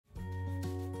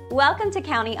Welcome to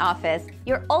County Office,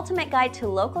 your ultimate guide to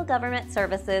local government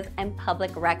services and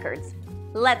public records.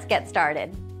 Let's get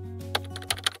started.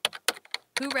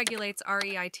 Who regulates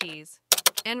REITs?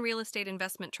 And real estate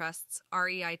investment trusts,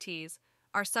 REITs,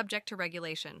 are subject to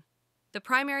regulation. The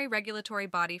primary regulatory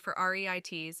body for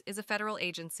REITs is a federal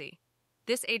agency.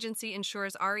 This agency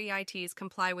ensures REITs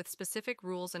comply with specific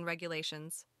rules and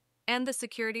regulations. And the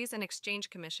Securities and Exchange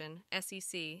Commission,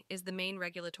 SEC, is the main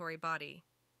regulatory body.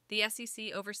 The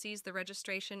SEC oversees the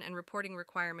registration and reporting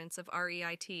requirements of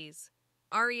REITs.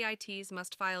 REITs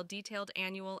must file detailed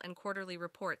annual and quarterly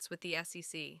reports with the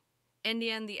SEC. In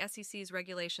the end, the SEC's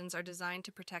regulations are designed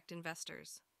to protect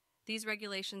investors. These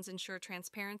regulations ensure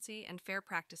transparency and fair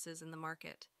practices in the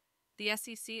market. The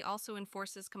SEC also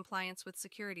enforces compliance with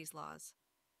securities laws.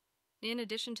 In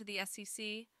addition to the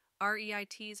SEC,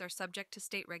 REITs are subject to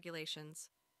state regulations.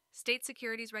 State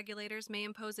securities regulators may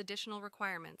impose additional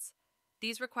requirements.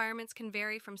 These requirements can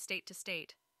vary from state to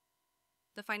state.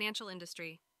 The financial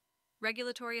industry.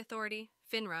 Regulatory authority,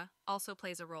 FINRA, also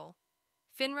plays a role.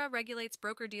 FINRA regulates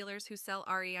broker-dealers who sell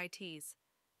REITs.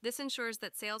 This ensures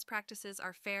that sales practices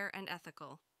are fair and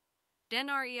ethical. Then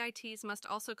REITs must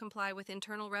also comply with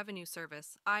Internal Revenue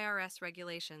Service, IRS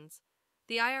regulations.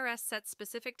 The IRS sets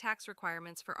specific tax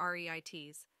requirements for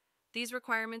REITs. These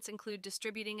requirements include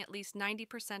distributing at least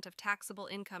 90% of taxable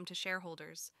income to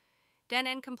shareholders.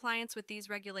 Then compliance with these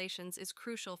regulations is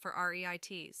crucial for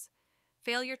REITs.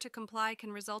 Failure to comply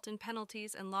can result in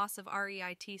penalties and loss of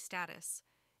REIT status.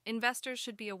 Investors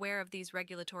should be aware of these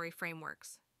regulatory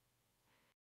frameworks.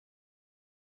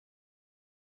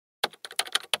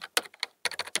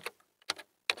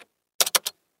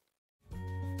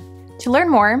 To learn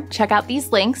more, check out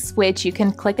these links, which you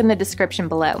can click in the description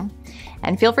below.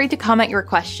 And feel free to comment your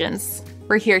questions.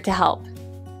 We're here to help.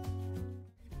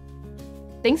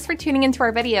 Thanks for tuning into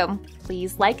our video.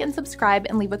 Please like and subscribe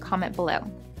and leave a comment below.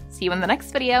 See you in the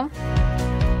next video.